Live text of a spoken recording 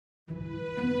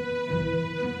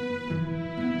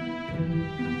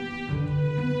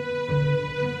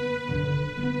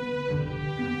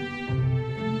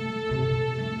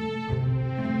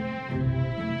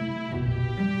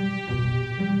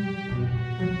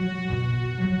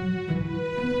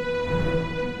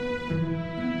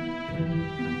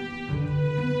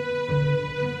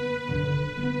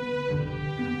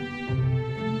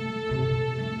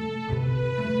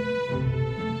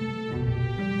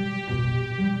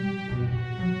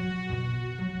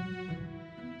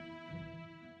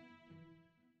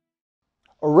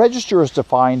A register is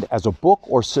defined as a book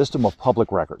or system of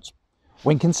public records.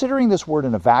 When considering this word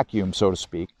in a vacuum, so to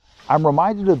speak, I'm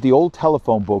reminded of the old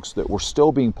telephone books that were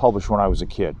still being published when I was a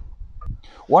kid.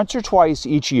 Once or twice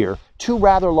each year, two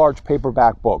rather large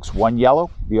paperback books, one yellow,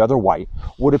 the other white,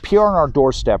 would appear on our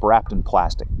doorstep wrapped in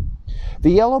plastic. The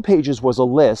yellow pages was a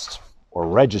list, or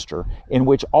register, in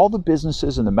which all the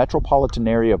businesses in the metropolitan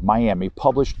area of Miami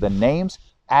published the names,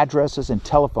 addresses, and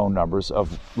telephone numbers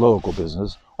of local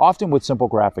businesses, often with simple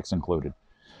graphics included.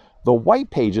 The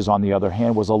white pages, on the other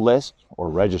hand, was a list, or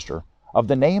register, of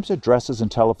the names, addresses,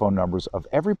 and telephone numbers of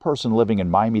every person living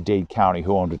in Miami-Dade County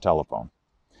who owned a telephone.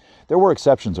 There were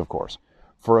exceptions, of course.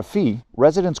 For a fee,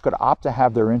 residents could opt to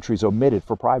have their entries omitted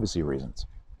for privacy reasons.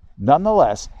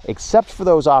 Nonetheless, except for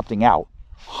those opting out,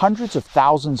 hundreds of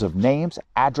thousands of names,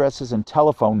 addresses, and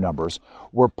telephone numbers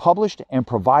were published and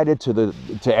provided to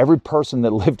every person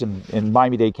that lived in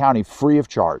Miami-Dade County free of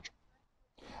charge.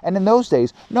 And in those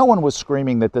days, no one was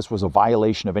screaming that this was a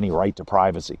violation of any right to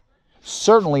privacy.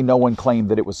 Certainly no one claimed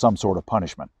that it was some sort of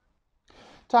punishment.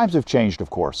 Times have changed,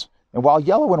 of course, and while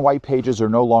yellow and white pages are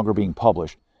no longer being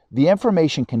published, the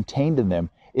information contained in them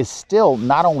is still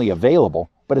not only available,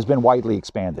 but has been widely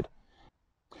expanded.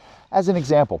 As an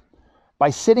example, by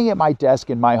sitting at my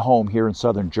desk in my home here in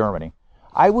southern Germany,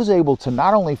 I was able to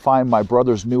not only find my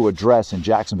brother's new address in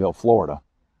Jacksonville, Florida,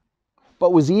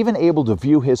 but was even able to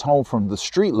view his home from the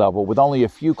street level with only a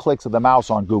few clicks of the mouse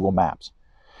on Google Maps.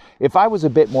 If I was a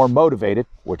bit more motivated,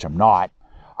 which I'm not,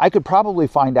 I could probably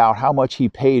find out how much he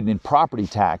paid in property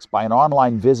tax by an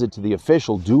online visit to the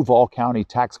official Duval County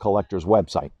tax collector's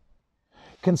website.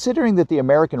 Considering that the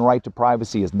American right to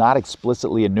privacy is not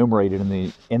explicitly enumerated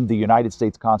in the United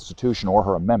States Constitution or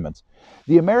her amendments,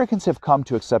 the Americans have come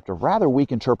to accept a rather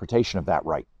weak interpretation of that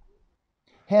right.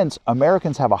 Hence,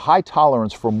 Americans have a high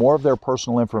tolerance for more of their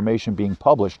personal information being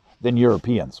published than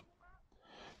Europeans.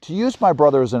 To use my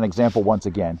brother as an example once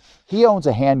again, he owns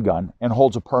a handgun and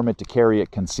holds a permit to carry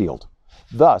it concealed.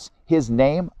 Thus, his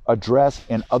name, address,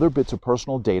 and other bits of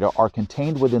personal data are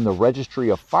contained within the Registry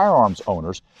of Firearms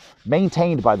Owners,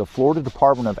 maintained by the Florida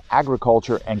Department of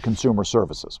Agriculture and Consumer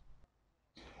Services.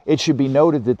 It should be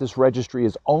noted that this registry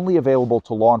is only available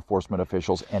to law enforcement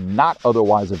officials and not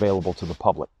otherwise available to the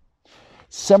public.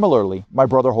 Similarly, my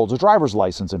brother holds a driver's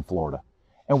license in Florida,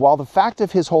 and while the fact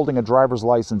of his holding a driver's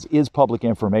license is public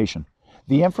information,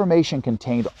 the information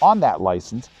contained on that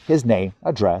license, his name,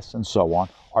 address, and so on,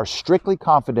 are strictly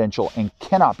confidential and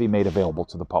cannot be made available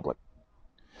to the public.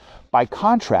 By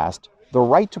contrast, the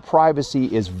right to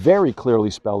privacy is very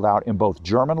clearly spelled out in both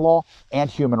German law and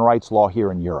human rights law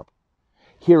here in Europe.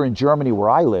 Here in Germany, where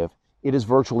I live, it is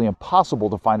virtually impossible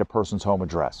to find a person's home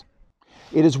address.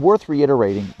 It is worth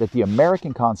reiterating that the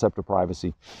American concept of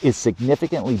privacy is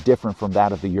significantly different from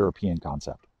that of the European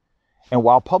concept. And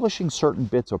while publishing certain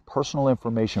bits of personal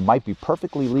information might be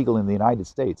perfectly legal in the United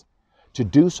States, to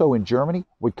do so in Germany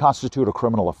would constitute a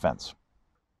criminal offense.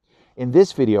 In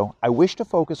this video, I wish to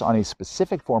focus on a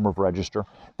specific form of register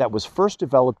that was first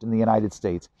developed in the United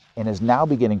States and is now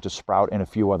beginning to sprout in a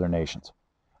few other nations.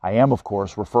 I am, of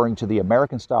course, referring to the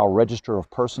American-style Register of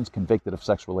Persons Convicted of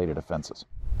Sex-Related Offenses.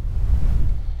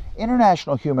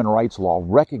 International human rights law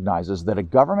recognizes that a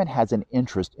government has an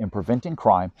interest in preventing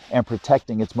crime and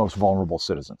protecting its most vulnerable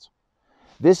citizens.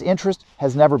 This interest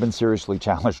has never been seriously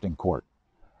challenged in court.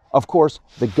 Of course,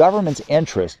 the government's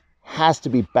interest has to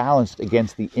be balanced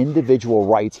against the individual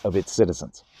rights of its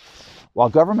citizens. While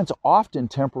governments often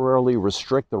temporarily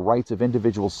restrict the rights of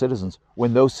individual citizens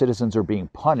when those citizens are being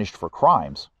punished for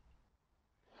crimes,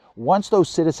 once those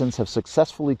citizens have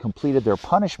successfully completed their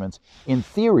punishments, in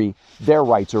theory, their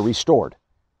rights are restored.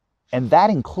 And that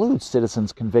includes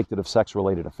citizens convicted of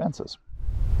sex-related offenses.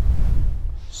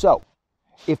 So,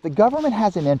 if the government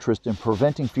has an interest in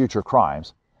preventing future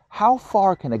crimes, how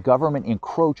far can a government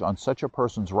encroach on such a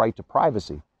person's right to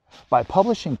privacy by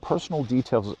publishing personal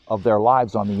details of their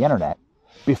lives on the internet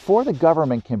before the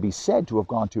government can be said to have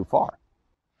gone too far?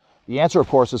 The answer, of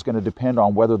course, is going to depend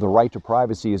on whether the right to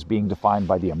privacy is being defined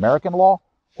by the American law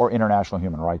or international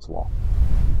human rights law.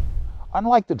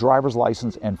 Unlike the driver's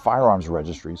license and firearms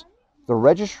registries, The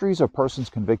registries of persons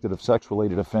convicted of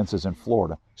sex-related offenses in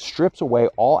Florida strips away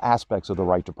all aspects of the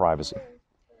right to privacy.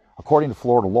 According to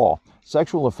Florida law,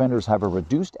 sexual offenders have a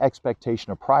reduced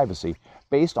expectation of privacy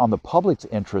based on the public's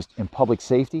interest in public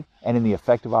safety and in the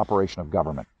effective operation of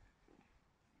government.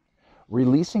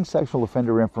 Releasing sexual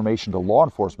offender information to law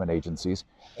enforcement agencies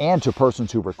and to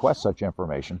persons who request such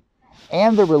information,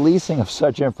 and the releasing of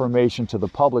such information to the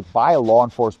public by a law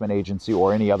enforcement agency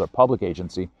or any other public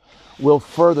agency will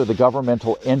further the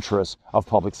governmental interests of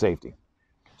public safety.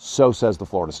 So says the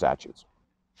Florida statutes.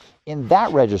 In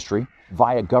that registry,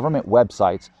 via government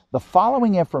websites, the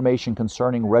following information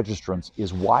concerning registrants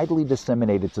is widely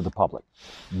disseminated to the public: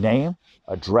 name,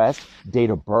 address, date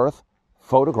of birth,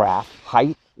 photograph,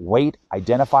 height, weight,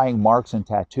 identifying marks and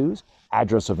tattoos,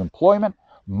 address of employment,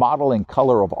 model and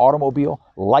color of automobile,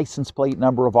 license plate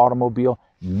number of automobile,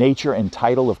 nature and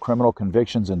title of criminal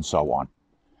convictions, and so on.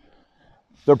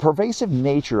 The pervasive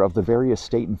nature of the various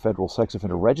state and federal sex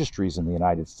offender registries in the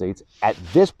United States at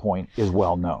this point is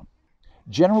well known.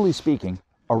 Generally speaking,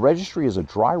 a registry is a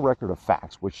dry record of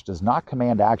facts which does not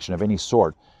command action of any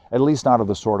sort, at least not of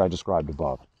the sort I described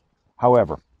above.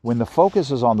 However, when the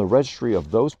focus is on the registry of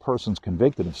those persons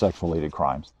convicted of sex-related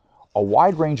crimes, a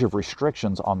wide range of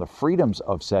restrictions on the freedoms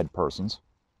of said persons,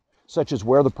 such as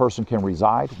where the person can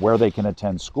reside, where they can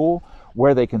attend school,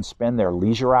 where they can spend their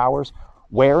leisure hours,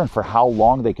 where and for how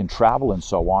long they can travel, and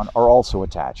so on, are also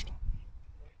attached.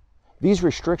 These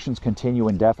restrictions continue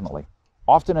indefinitely,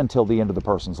 often until the end of the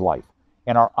person's life,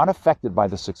 and are unaffected by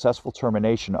the successful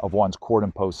termination of one's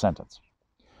court-imposed sentence.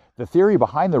 The theory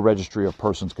behind the registry of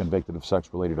persons convicted of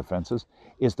sex-related offenses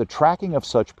is the tracking of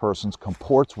such persons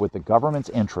comports with the government's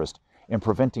interest in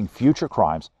preventing future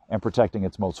crimes and protecting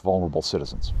its most vulnerable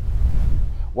citizens.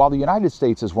 While the United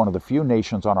States is one of the few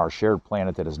nations on our shared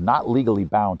planet that is not legally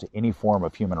bound to any form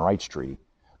of human rights treaty,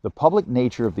 the public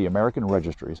nature of the American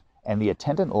registries and the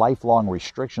attendant lifelong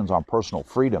restrictions on personal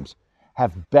freedoms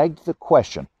have begged the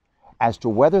question as to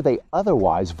whether they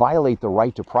otherwise violate the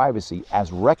right to privacy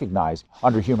as recognized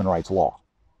under human rights law.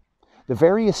 The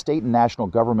various state and national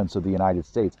governments of the United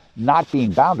States, not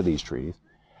being bound to these treaties,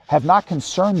 have not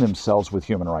concerned themselves with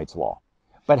human rights law,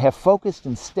 but have focused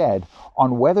instead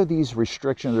on whether these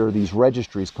restrictions or these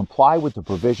registries comply with the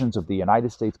provisions of the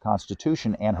United States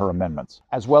Constitution and her amendments,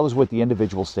 as well as with the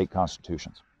individual state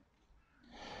constitutions.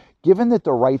 Given that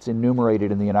the rights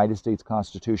enumerated in the United States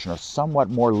Constitution are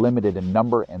somewhat more limited in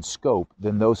number and scope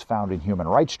than those found in human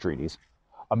rights treaties,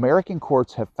 American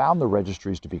courts have found the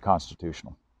registries to be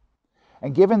constitutional.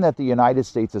 And given that the United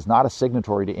States is not a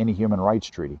signatory to any human rights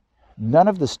treaty, none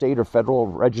of the state or federal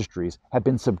registries have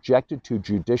been subjected to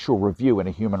judicial review in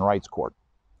a human rights court,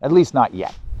 at least not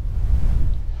yet.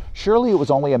 Surely it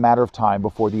was only a matter of time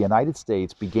before the United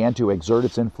States began to exert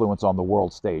its influence on the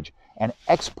world stage and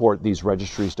export these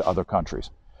registries to other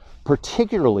countries,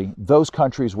 particularly those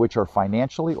countries which are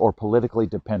financially or politically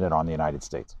dependent on the United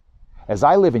States. As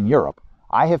I live in Europe,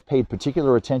 I have paid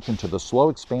particular attention to the slow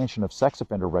expansion of sex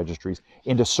offender registries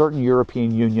into certain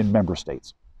European Union member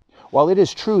states. While it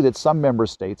is true that some member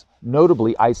states,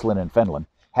 notably Iceland and Finland,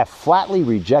 have flatly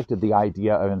rejected the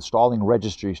idea of installing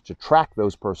registries to track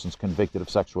those persons convicted of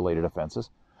sex-related offenses,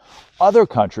 other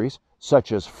countries,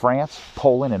 such as France,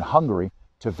 Poland, and Hungary,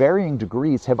 to varying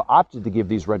degrees have opted to give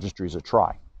these registries a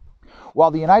try.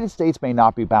 While the United States may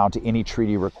not be bound to any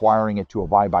treaty requiring it to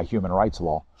abide by human rights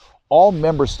law, all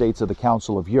member states of the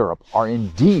Council of Europe are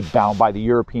indeed bound by the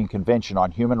European Convention on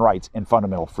Human Rights and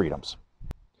Fundamental Freedoms.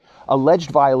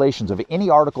 Alleged violations of any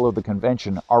article of the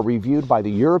Convention are reviewed by the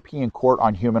European Court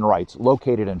on Human Rights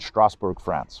located in Strasbourg,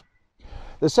 France.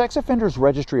 The Sex Offenders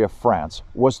Registry of France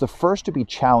was the first to be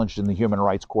challenged in the Human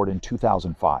Rights Court in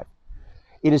 2005.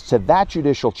 It is to that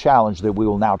judicial challenge that we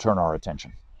will now turn our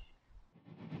attention.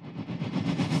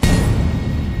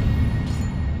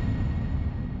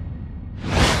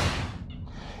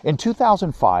 In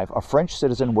 2005, a French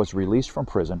citizen was released from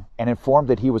prison and informed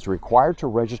that he was required to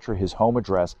register his home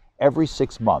address every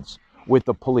 6 months with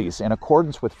the police in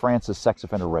accordance with France's sex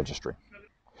offender registry.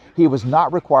 He was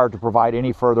not required to provide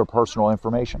any further personal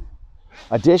information.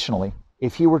 Additionally,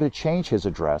 if he were to change his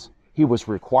address, he was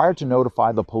required to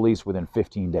notify the police within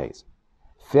 15 days.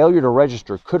 Failure to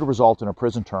register could result in a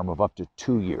prison term of up to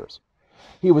 2 years.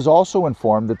 He was also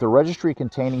informed that the registry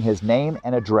containing his name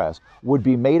and address would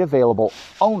be made available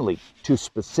only to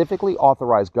specifically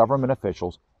authorized government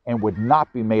officials and would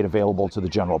not be made available to the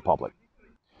general public.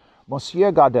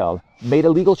 Mr.Gardel made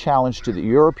a legal challenge to the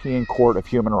European Court of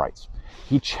Human Rights.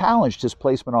 He challenged his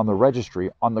placement on the registry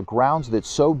on the grounds that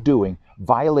so doing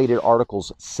violated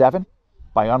Articles 7,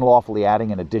 by unlawfully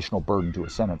adding an additional burden to a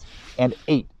sentence, and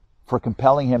 8, for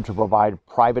compelling him to provide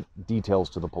private details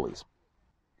to the police.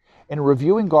 In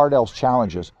reviewing Gardel's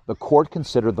challenges, the court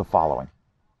considered the following.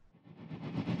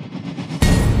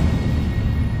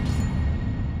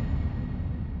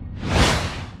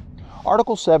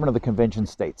 Article 7 of the Convention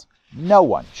states, "No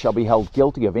one shall be held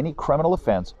guilty of any criminal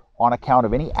offense on account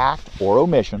of any act or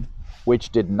omission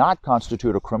which did not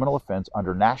constitute a criminal offense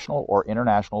under national or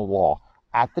international law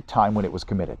at the time when it was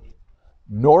committed,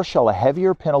 nor shall a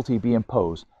heavier penalty be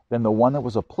imposed than the one that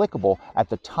was applicable at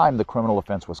the time the criminal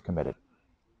offense was committed."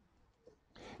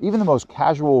 Even the most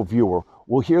casual viewer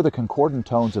will hear the concordant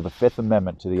tones of the Fifth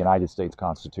Amendment to the United States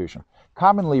Constitution,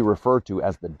 commonly referred to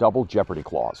as the Double Jeopardy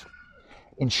Clause.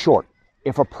 In short,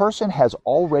 if a person has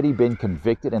already been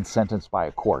convicted and sentenced by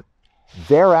a court,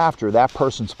 thereafter that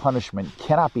person's punishment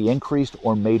cannot be increased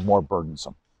or made more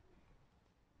burdensome.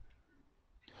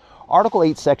 Article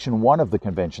 8, Section 1 of the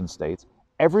Convention states,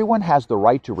 "Everyone has the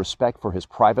right to respect for his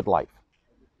private life."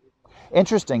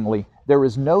 Interestingly, there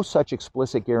is no such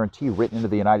explicit guarantee written into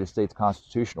the United States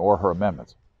Constitution or her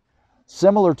amendments.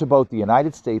 Similar to both the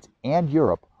United States and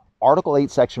Europe, Article 8,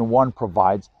 Section 1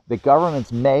 provides that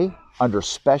governments may, under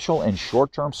special and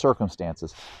short-term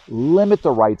circumstances, limit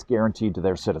the rights guaranteed to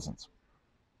their citizens.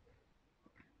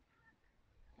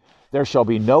 There shall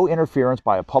be no interference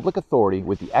by a public authority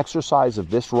with the exercise of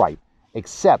this right,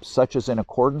 except such as in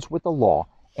accordance with the law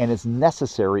and is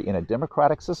necessary in a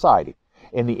democratic society,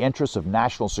 in the interests of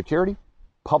national security,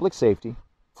 public safety,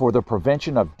 for the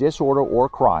prevention of disorder or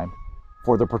crime,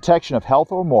 for the protection of health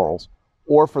or morals,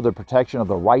 or for the protection of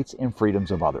the rights and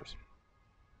freedoms of others.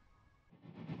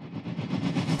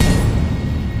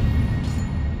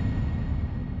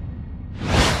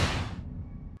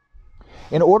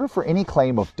 In order for any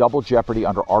claim of double jeopardy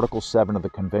under Article 7 of the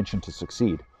Convention to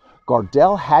succeed,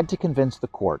 Gardel had to convince the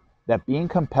court that being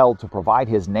compelled to provide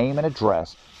his name and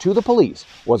address to the police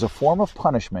was a form of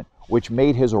punishment which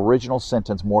made his original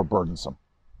sentence more burdensome.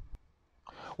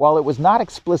 While it was not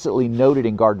explicitly noted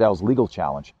in Gardel's legal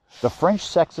challenge, the French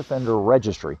sex offender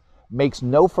registry makes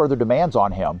no further demands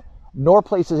on him, nor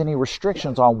places any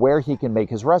restrictions on where he can make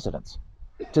his residence.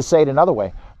 To say it another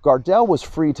way, Gardel was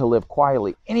free to live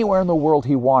quietly anywhere in the world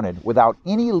he wanted without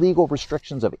any legal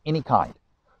restrictions of any kind,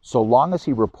 so long as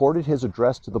he reported his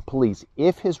address to the police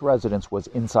if his residence was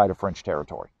inside of French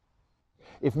territory.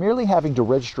 If merely having to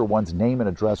register one's name and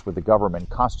address with the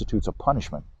government constitutes a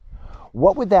punishment,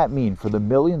 what would that mean for the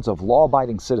millions of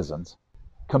law-abiding citizens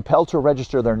compelled to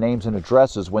register their names and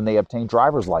addresses when they obtain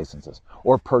driver's licenses,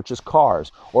 or purchase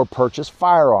cars, or purchase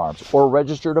firearms, or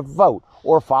register to vote,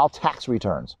 or file tax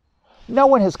returns? No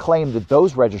one has claimed that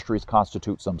those registries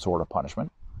constitute some sort of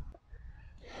punishment.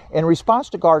 In response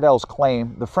to Gardel's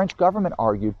claim, the French government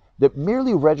argued that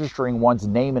merely registering one's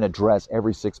name and address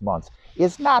every 6 months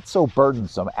is not so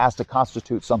burdensome as to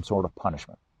constitute some sort of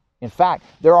punishment. In fact,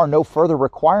 there are no further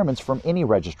requirements from any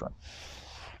registrant.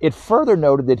 It further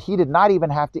noted that he did not even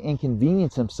have to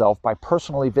inconvenience himself by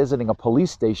personally visiting a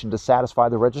police station to satisfy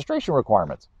the registration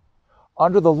requirements.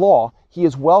 Under the law, he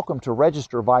is welcome to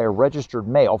register via registered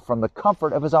mail from the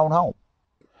comfort of his own home.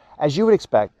 As you would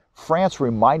expect, France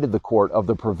reminded the court of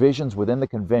the provisions within the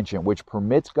convention which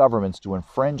permits governments to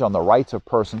infringe on the rights of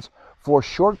persons for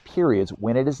short periods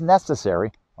when it is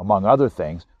necessary, among other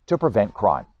things, to prevent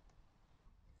crime.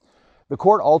 The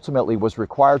court ultimately was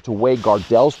required to weigh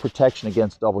Gardel's protection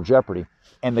against double jeopardy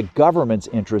and the government's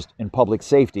interest in public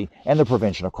safety and the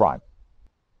prevention of crime.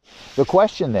 The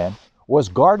question then, was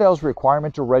Gardel's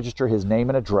requirement to register his name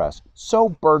and address so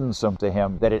burdensome to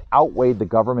him that it outweighed the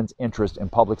government's interest in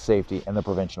public safety and the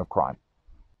prevention of crime?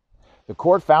 The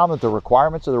court found that the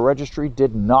requirements of the registry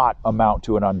did not amount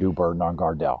to an undue burden on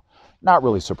Gardel. Not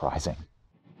really surprising.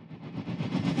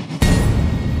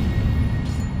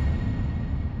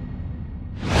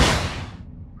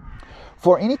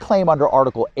 For any claim under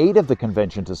Article 8 of the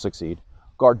Convention to succeed,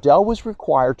 Gardel was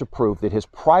required to prove that his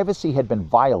privacy had been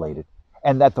violated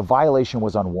and that the violation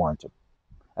was unwarranted.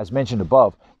 As mentioned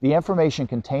above, the information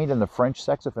contained in the French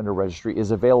sex offender registry is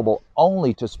available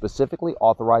only to specifically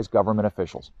authorized government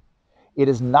officials. It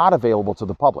is not available to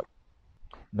the public.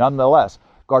 Nonetheless,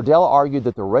 Gardel argued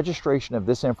that the registration of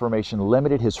this information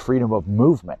limited his freedom of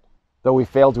movement, though he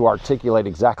failed to articulate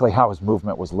exactly how his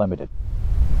movement was limited.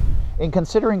 In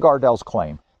considering Gardel's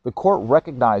claim, the court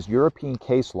recognized European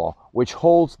case law which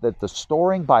holds that the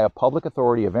storing by a public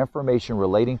authority of information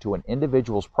relating to an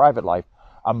individual's private life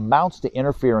amounts to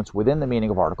interference within the meaning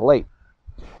of Article 8.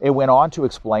 It went on to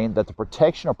explain that the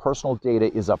protection of personal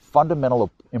data is of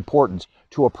fundamental importance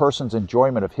to a person's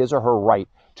enjoyment of his or her right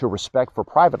to respect for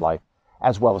private life,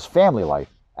 as well as family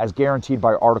life, as guaranteed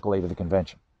by Article 8 of the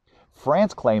Convention.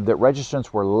 France claimed that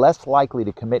registrants were less likely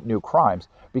to commit new crimes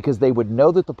because they would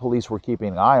know that the police were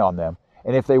keeping an eye on them,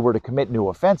 and if they were to commit new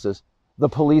offenses, the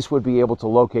police would be able to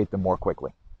locate them more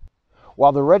quickly.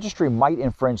 While the registry might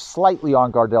infringe slightly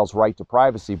on Gardel's right to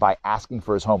privacy by asking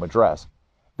for his home address,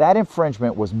 that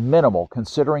infringement was minimal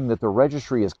considering that the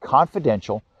registry is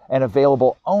confidential and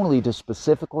available only to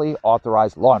specifically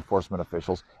authorized law enforcement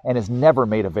officials and is never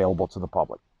made available to the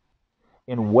public.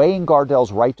 In weighing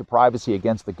Gardel's right to privacy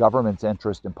against the government's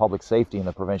interest in public safety and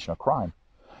the prevention of crime,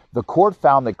 the court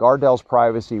found that Gardel's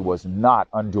privacy was not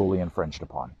unduly infringed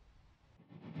upon.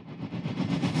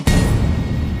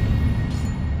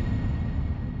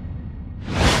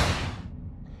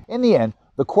 In the end,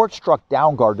 the court struck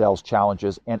down Gardel's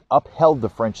challenges and upheld the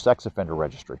French sex offender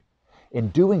registry. In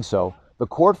doing so, the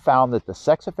court found that the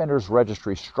sex offenders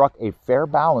registry struck a fair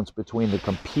balance between the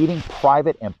competing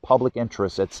private and public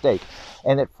interests at stake,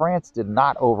 and that France did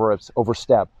not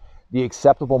overstep the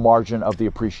acceptable margin of the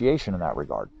appreciation in that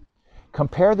regard.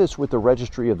 Compare this with the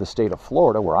registry of the state of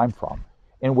Florida, where I'm from,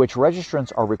 in which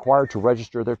registrants are required to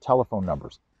register their telephone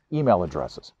numbers, email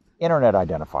addresses, internet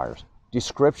identifiers,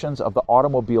 descriptions of the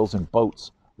automobiles and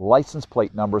boats, license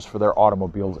plate numbers for their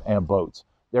automobiles and boats,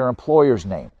 their employer's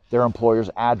name, their employer's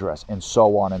address, and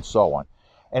so on and so on,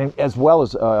 and as well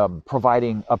as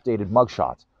providing updated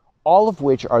mugshots, all of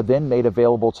which are then made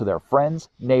available to their friends,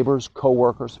 neighbors,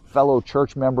 co-workers, fellow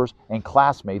church members, and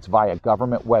classmates via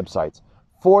government websites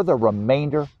for the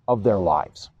remainder of their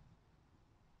lives.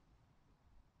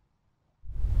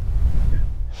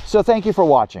 So thank you for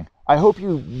watching. I hope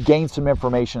you gained some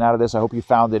information out of this. I hope you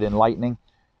found it enlightening.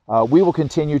 We will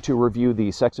continue to review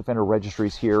the sex offender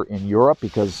registries here in Europe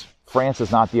because France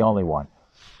is not the only one.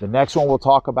 The next one we'll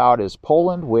talk about is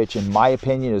Poland, which in my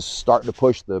opinion is starting to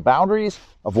push the boundaries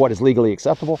of what is legally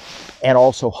acceptable, and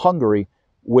also Hungary,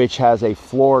 which has a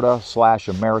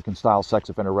Florida/American style sex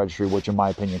offender registry, which in my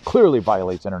opinion clearly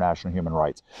violates international human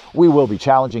rights. We will be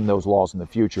challenging those laws in the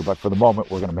future, but for the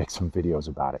moment we're going to make some videos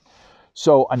about it.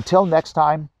 So until next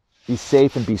time, be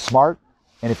safe and be smart.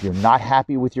 And if you're not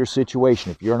happy with your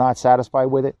situation, if you're not satisfied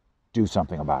with it, do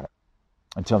something about it.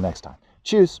 Until next time.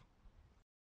 Cheers.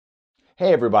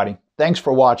 Hey everybody, thanks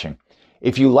for watching.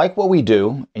 If you like what we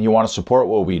do and you want to support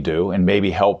what we do and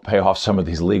maybe help pay off some of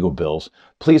these legal bills,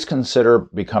 please consider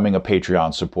becoming a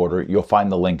Patreon supporter. You'll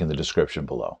find the link in the description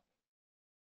below.